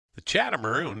Chatham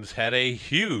Maroons had a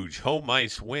huge home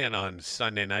ice win on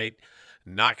Sunday night,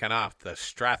 knocking off the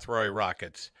Strathroy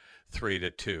Rockets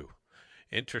 3-2.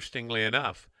 Interestingly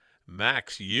enough,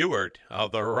 Max Ewert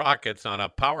of the Rockets on a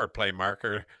power play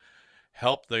marker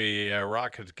helped the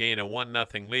Rockets gain a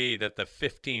 1-0 lead at the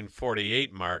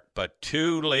 15:48 mark, but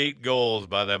two late goals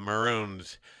by the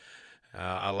Maroons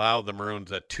allowed the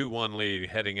Maroons a 2-1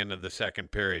 lead heading into the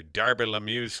second period. Darby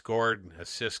Lemieux scored,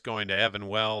 assists going to Evan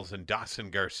Wells and Dawson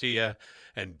Garcia,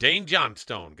 and Dane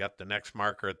Johnstone got the next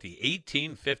marker at the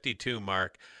 18:52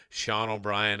 mark. Sean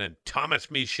O'Brien and Thomas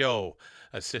Michaud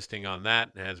assisting on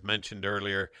that. And as mentioned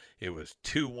earlier, it was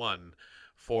 2-1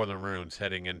 for the Maroons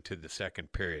heading into the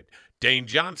second period. Dane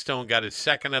Johnstone got his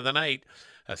second of the night.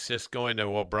 Assist going to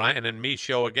O'Brien and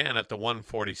Michaud again at the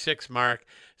 1:46 mark.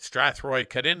 Strathroy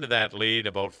cut into that lead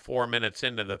about 4 minutes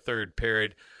into the third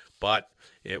period, but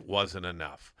it wasn't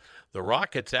enough. The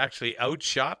Rockets actually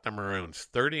outshot the Maroons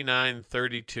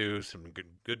 39-32. Some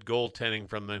good goaltending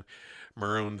from the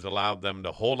Maroons allowed them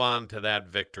to hold on to that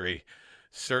victory.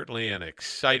 Certainly an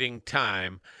exciting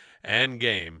time and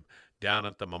game down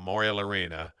at the Memorial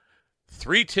Arena.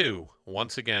 3-2,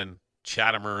 once again,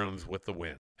 Chatham Maroons with the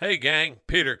win. Hey gang,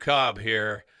 Peter Cobb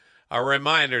here. A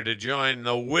reminder to join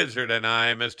the Wizard and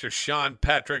I, Mr. Sean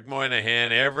Patrick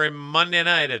Moynihan, every Monday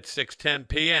night at 6:10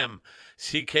 p.m.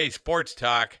 CK Sports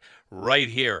Talk, right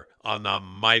here on the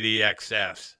Mighty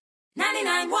XS.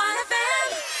 99.1 FM.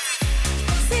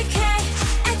 CK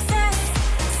XS.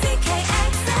 CK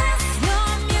XS. Your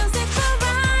music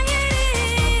variety.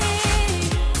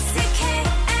 CK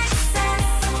XS.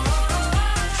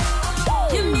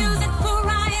 Your music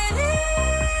variety.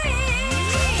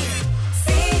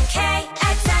 CK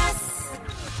XS.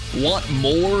 Want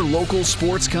more local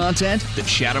sports content? The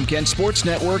Chatham-Kent Sports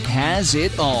Network has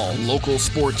it all. Local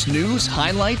sports news,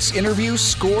 highlights, interviews,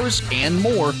 scores, and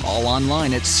more, all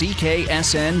online at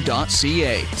cksn.ca.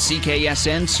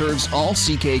 CKSN serves all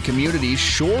CK communities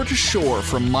shore to shore,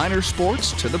 from minor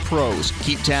sports to the pros.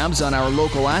 Keep tabs on our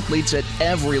local athletes at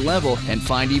every level and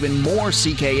find even more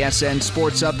CKSN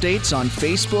sports updates on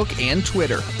Facebook and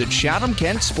Twitter. The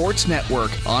Chatham-Kent Sports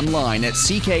Network, online at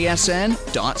cksn.ca.